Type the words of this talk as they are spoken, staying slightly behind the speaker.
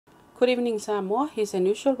Good evening Samoa, here's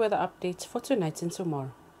unusual weather updates for tonight and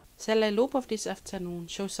tomorrow. Satellite loop of this afternoon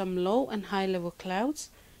shows some low and high level clouds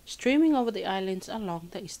streaming over the islands along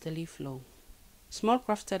the easterly flow. Small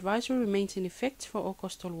craft advisory remains in effect for all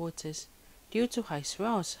coastal waters due to high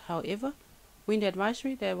swells. However, wind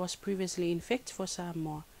advisory that was previously in effect for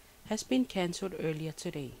Samoa has been cancelled earlier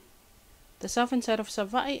today. The southern side of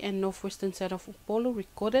Savaii and northwestern side of Upolu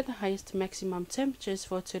recorded the highest maximum temperatures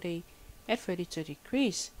for today at 32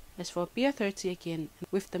 degrees. As for Pier 30 again,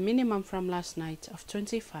 with the minimum from last night of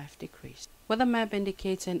 25 degrees. Weather map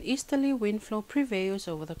indicates an easterly wind flow prevails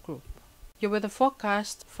over the group. Your weather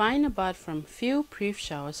forecast, fine apart from few brief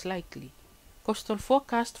showers likely. Coastal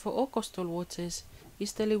forecast for all coastal waters,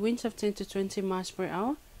 easterly winds of 10 to 20 miles per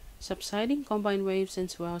hour, subsiding combined waves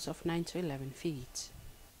and swells of 9 to 11 feet.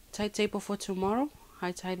 Tide table for tomorrow,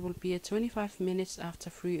 high tide will be at 25 minutes after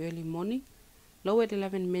 3 early morning, low at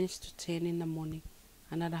 11 minutes to 10 in the morning.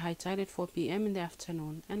 Another high tide at 4 p.m. in the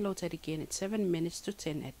afternoon and low tide again at 7 minutes to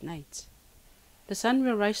 10 at night. The sun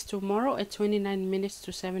will rise tomorrow at 29 minutes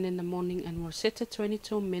to 7 in the morning and will set at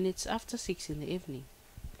 22 minutes after 6 in the evening.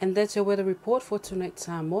 And that's your weather report for tonight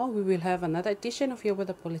Samoa. We will have another edition of your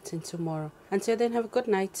weather bulletin tomorrow. Until then, have a good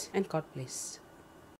night and God bless.